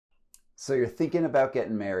So you're thinking about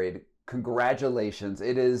getting married. Congratulations.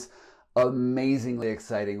 It is amazingly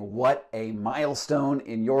exciting. What a milestone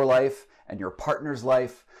in your life and your partner's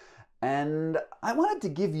life. And I wanted to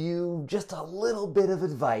give you just a little bit of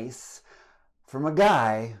advice from a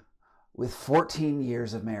guy with 14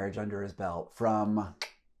 years of marriage under his belt from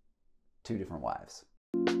 2 different wives.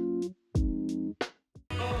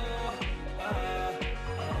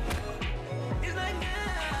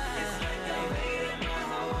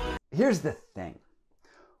 Here's the thing.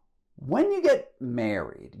 When you get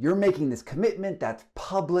married, you're making this commitment that's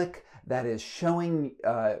public, that is showing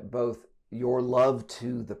both your love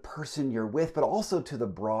to the person you're with, but also to the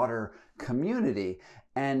broader community.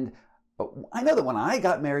 And I know that when I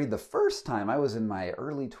got married the first time, I was in my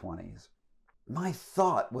early 20s. My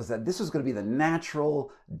thought was that this was going to be the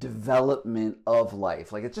natural development of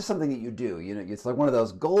life. Like, it's just something that you do. You know, it's like one of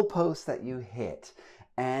those goalposts that you hit.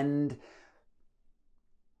 And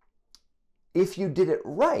if you did it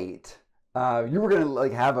right, you were going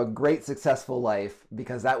to have a great, successful life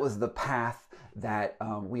because that was the path that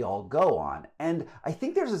we all go on. And I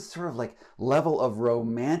think there's a sort of level of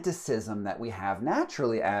romanticism that we have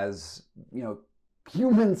naturally as,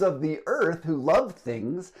 humans of the earth who love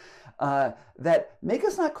things that make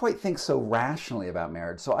us not quite think so rationally about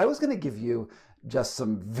marriage. So I was going to give you just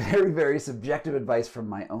some very, very subjective advice from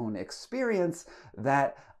my own experience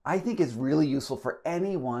that I think is really useful for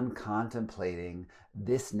anyone contemplating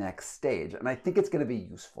this next stage. And I think it's going to be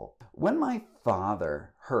useful. When my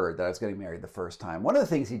father heard that I was getting married the first time, one of the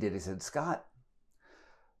things he did, he said, "Scott,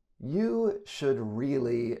 you should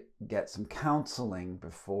really get some counseling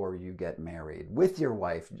before you get married with your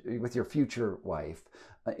wife, with your future wife,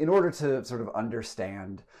 in order to sort of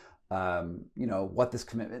understand, what this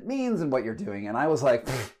commitment means and what you're doing." And I was like,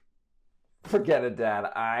 "Forget it, Dad.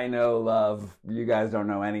 I know love. You guys don't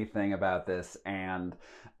know anything about this." And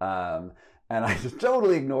I just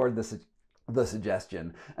totally ignored the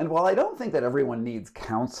suggestion. And while I don't think that everyone needs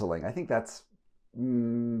counseling, I think that's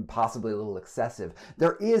possibly a little excessive.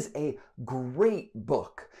 There is a great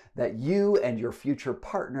book that you and your future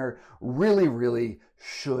partner really, really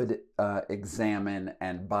should examine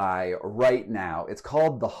and buy right now. It's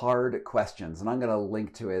called The Hard Questions, and I'm going to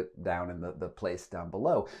link to it down in the place down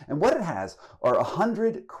below. And what it has are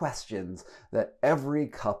 100 questions that every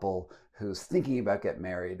couple who's thinking about getting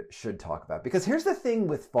married should talk about. Because here's the thing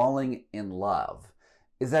with falling in love,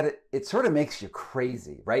 is that it sort of makes you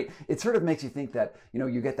crazy, right? It sort of makes you think that,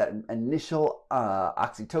 you get that initial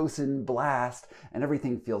oxytocin blast and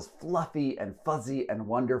everything feels fluffy and fuzzy and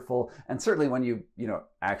wonderful. And certainly when you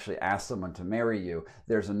actually ask someone to marry you,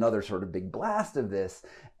 there's another sort of big blast of this.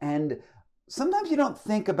 And sometimes you don't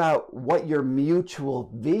think about what your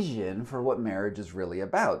mutual vision for what marriage is really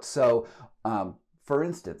about. So, for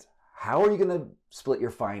instance, how are you going to split your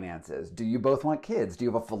finances? Do you both want kids? Do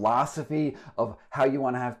you have a philosophy of how you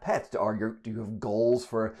want to have pets? Do you have goals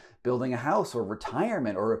for building a house or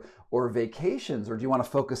retirement or vacations? Or do you want to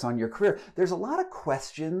focus on your career? There's a lot of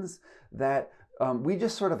questions that we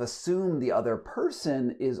just sort of assume the other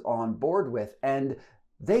person is on board with, and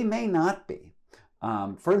they may not be.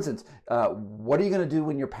 For instance, what are you going to do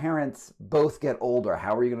when your parents both get older?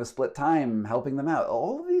 How are you going to split time helping them out?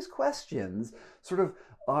 All of these questions sort of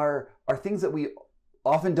are things that we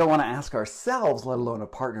often don't want to ask ourselves, let alone a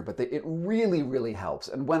partner, but it really, really helps.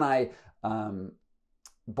 And when I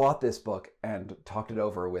bought this book and talked it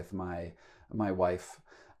over with my wife,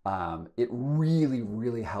 it really,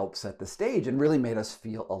 really helped set the stage and really made us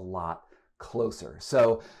feel a lot closer.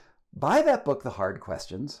 So buy that book, The Hard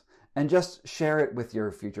Questions, and just share it with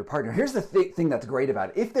your future partner. Here's the thing that's great about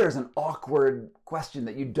it. If there's an awkward question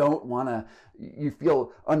that you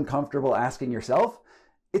feel uncomfortable asking yourself,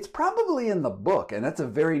 it's probably in the book, and that's a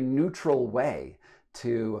very neutral way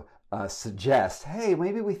to suggest, hey,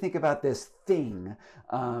 maybe we think about this thing,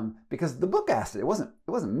 because the book asked it. It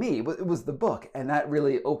wasn't me, it was the book, and that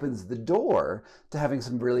really opens the door to having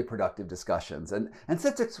some really productive discussions and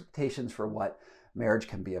sets expectations for what marriage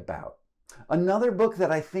can be about. Another book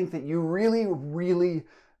that I think that you really, really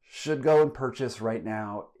should go and purchase right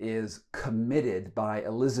now is Committed by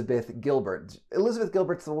Elizabeth Gilbert. Elizabeth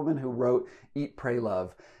Gilbert's the woman who wrote Eat, Pray,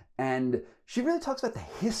 Love. And she really talks about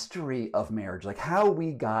the history of marriage, like how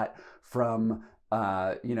we got from,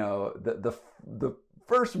 the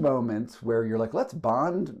first moments where you're like, let's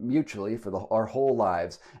bond mutually for our whole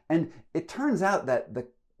lives. And it turns out that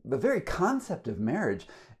the very concept of marriage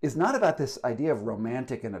is not about this idea of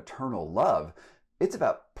romantic and eternal love. It's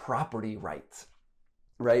about property rights.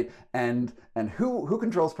 Right? And who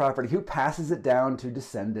controls property, who passes it down to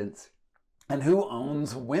descendants, And who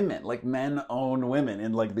owns women? Like, men own women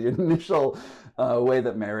in like the initial way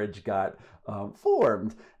that marriage got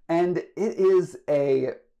formed. And it is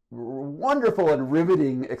a wonderful and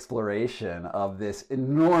riveting exploration of this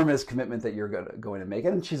enormous commitment that you're going to make.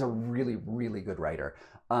 And she's a really, really good writer.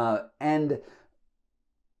 And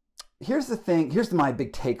here's the thing, here's my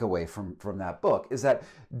big takeaway from that book, is that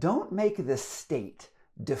don't make the state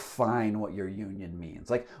define what your union means.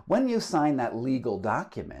 Like, when you sign that legal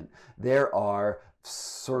document, there are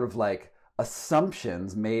sort of like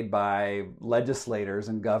assumptions made by legislators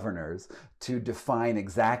and governors to define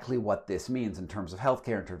exactly what this means in terms of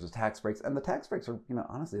healthcare, in terms of tax breaks. And the tax breaks are,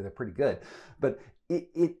 honestly, they're pretty good. But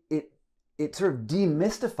it sort of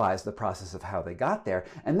demystifies the process of how they got there.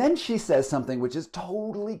 And then she says something which is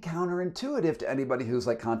totally counterintuitive to anybody who's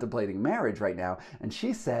like contemplating marriage right now. And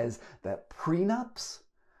she says that prenups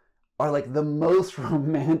are like the most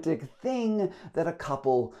romantic thing that a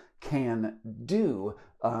couple can do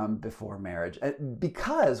before marriage.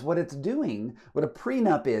 Because what it's doing, what a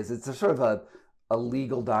prenup is, it's a sort of a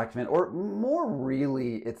legal document, or more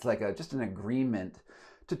really, it's like just an agreement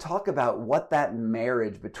to talk about what that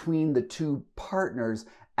marriage between the two partners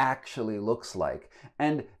actually looks like.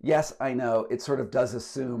 And yes, I know it sort of does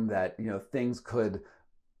assume that, things could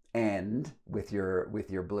end with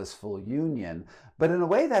your blissful union, but in a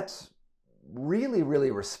way that's really,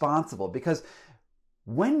 really responsible, because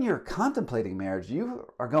when you're contemplating marriage, you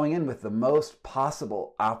are going in with the most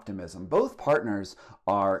possible optimism. Both partners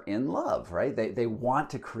are in love, right? They want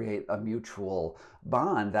to create a mutual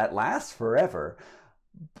bond that lasts forever.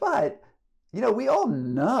 But, we all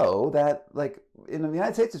know that, like, in the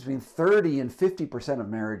United States, between 30 and 50% of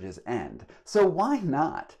marriages end. So why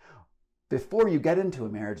not, before you get into a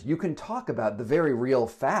marriage, you can talk about the very real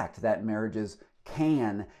fact that marriages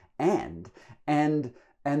can end, and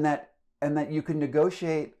that you can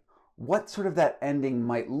negotiate what sort of that ending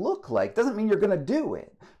might look like. Doesn't mean you're going to do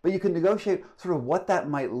it, but you can negotiate sort of what that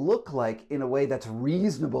might look like in a way that's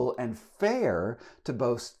reasonable and fair to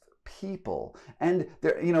both people. And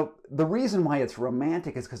there, the reason why it's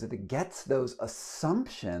romantic is because it gets those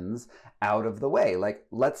assumptions out of the way. Like,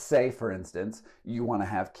 let's say, for instance, you want to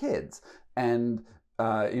have kids, and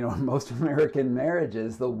in most American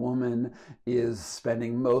marriages, the woman is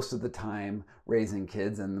spending most of the time raising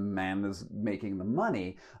kids and the man is making the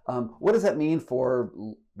money. What does that mean for,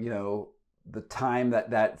 the time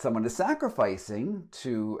that someone is sacrificing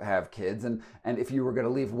to have kids? And if you were going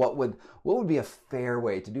to leave, what would be a fair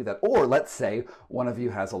way to do that? Or let's say one of you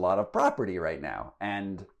has a lot of property right now,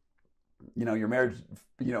 and your marriage,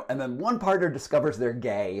 and then one partner discovers they're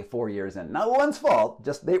gay 4 years in. Not one's fault,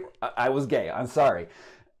 just I was gay, I'm sorry.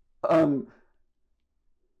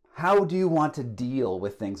 How do you want to deal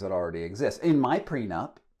with things that already exist? In my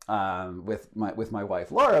prenup, with my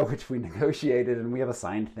wife Laura, which we negotiated, and we have a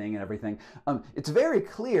signed thing and everything, it's very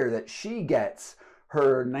clear that she gets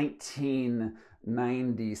her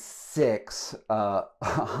 1996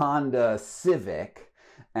 Honda Civic,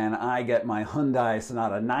 and I get my Hyundai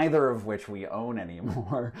Sonata, neither of which we own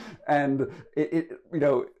anymore. And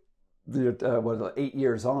what is it, 8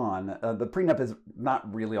 years on, the prenup is not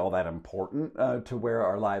really all that important to where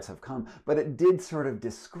our lives have come, but it did sort of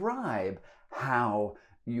describe how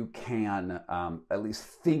you can at least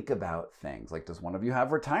think about things. Like, does one of you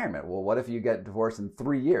have retirement? Well, what if you get divorced in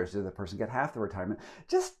 3 years? Does the person get half the retirement?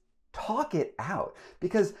 Just talk it out,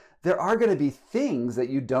 because there are going to be things that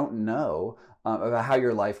you don't know about how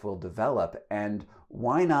your life will develop, and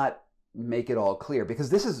why not make it all clear?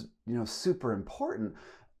 Because this is, super important.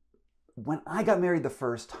 When I got married the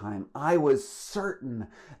first time, I was certain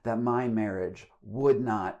that my marriage would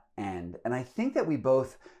not end. And I think that we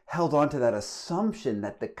both held on to that assumption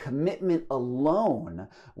that the commitment alone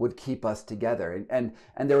would keep us together. And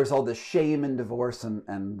there was all this shame in divorce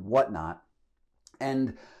and whatnot.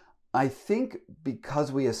 And I think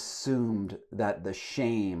because we assumed that the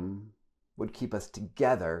shame would keep us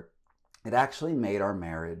together, it actually made our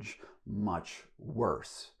marriage much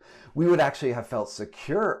worse. We would actually have felt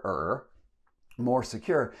more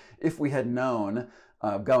secure, if we had known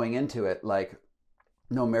going into it, like,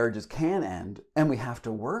 no, marriages can end, and we have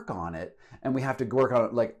to work on it, and we have to work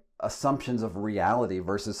on like assumptions of reality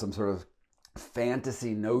versus some sort of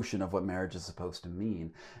fantasy notion of what marriage is supposed to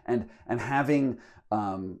mean. And having,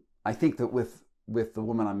 I think that with the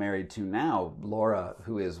woman I'm married to now, Laura,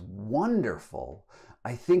 who is wonderful,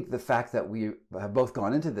 I think the fact that we have both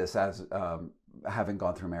gone into this as having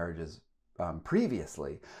gone through marriages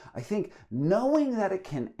previously, I think knowing that it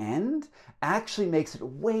can end actually makes it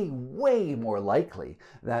way, way more likely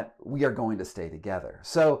that we are going to stay together.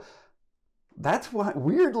 So That's why,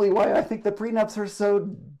 weirdly, why I think the prenups are so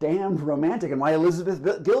damned romantic, and why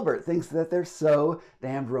Elizabeth Gilbert thinks that they're so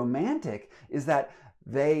damned romantic, is that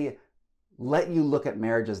they let you look at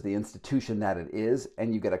marriage as the institution that it is,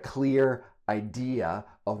 and you get a clear idea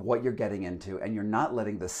of what you're getting into, and you're not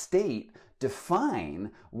letting the state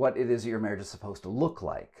define what it is your marriage is supposed to look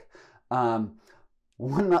like.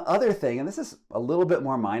 One other thing, and this is a little bit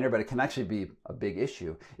more minor, but it can actually be a big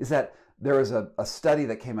issue, is that there was a study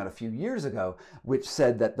that came out a few years ago which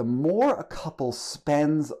said that the more a couple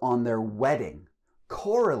spends on their wedding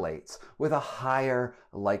correlates with a higher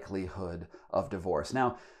likelihood of divorce.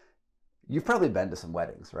 Now, you've probably been to some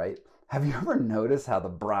weddings, right? Have you ever noticed how the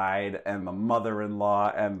bride and the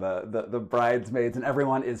mother-in-law and the bridesmaids and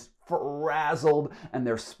everyone is frazzled, and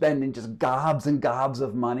they're spending just gobs and gobs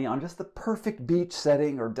of money on just the perfect beach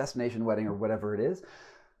setting or destination wedding or whatever it is?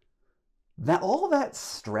 That all that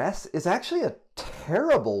stress is actually a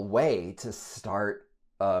terrible way to start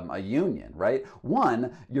a union, right?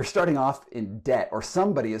 One, you're starting off in debt, or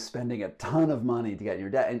somebody is spending a ton of money to get in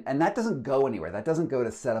your debt, and that doesn't go anywhere. That doesn't go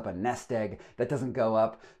to set up a nest egg. That doesn't go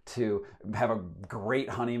up to have a great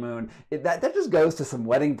honeymoon. That just goes to some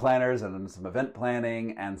wedding planners and some event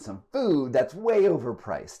planning and some food that's way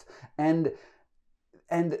overpriced. And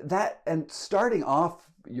starting off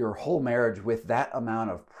your whole marriage with that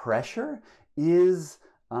amount of pressure is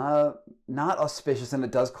not auspicious, and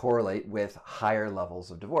it does correlate with higher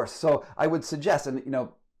levels of divorce. So I would suggest, and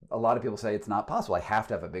a lot of people say it's not possible. I have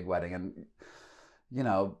to have a big wedding, and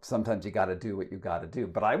sometimes you got to do what you got to do.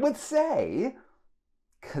 But I would say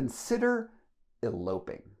consider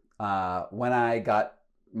eloping. When I got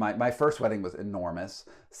my first wedding was enormous.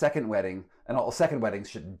 Second wedding, and all second weddings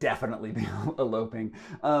should definitely be eloping.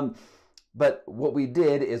 But what we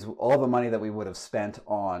did is all the money that we would have spent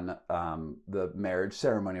on the marriage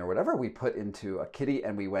ceremony or whatever, we put into a kitty,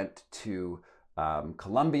 and we went to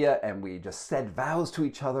Colombia, and we just said vows to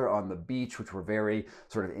each other on the beach, which were very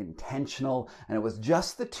sort of intentional. And it was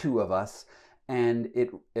just the two of us, and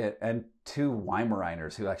and two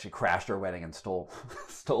Weimaraners who actually crashed our wedding and stole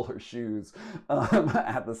her shoes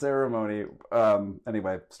at the ceremony.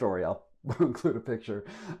 Anyway, story, I'll include a picture.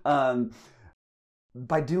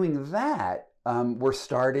 By doing that, we're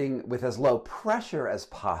starting with as low pressure as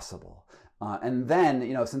possible. And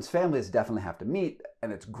then, since families definitely have to meet,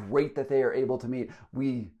 and it's great that they are able to meet,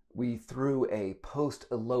 we threw a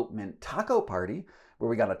post-elopement taco party where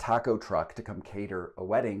we got a taco truck to come cater a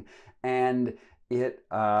wedding. And there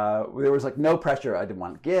was like no pressure. I didn't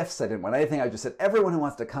want gifts. I didn't want anything. I just said, everyone who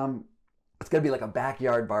wants to come, it's going to be like a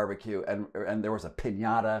backyard barbecue, and there was a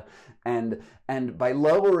piñata, and by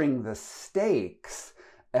lowering the stakes,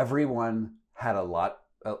 everyone had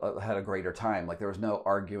a greater time. Like, there was no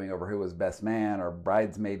arguing over who was best man or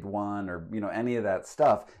bridesmaid one or any of that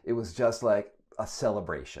stuff. It was just like a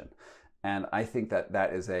celebration, and I think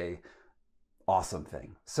that is a awesome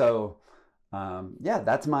thing. So yeah,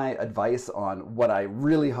 that's my advice on what I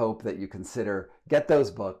really hope that you consider. Get those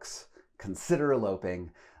books, consider eloping.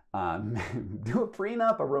 Do a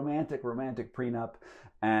prenup, a romantic prenup,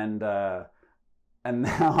 and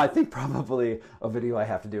now I think probably a video I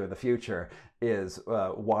have to do in the future is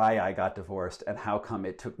why I got divorced and how come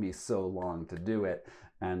it took me so long to do it,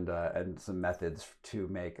 and some methods to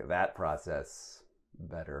make that process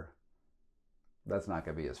better. That's not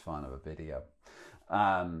going to be as fun of a video,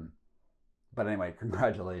 but anyway,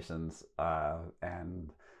 congratulations,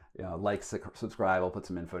 and like, subscribe. I'll put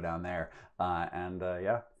some info down there.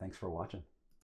 Yeah, thanks for watching.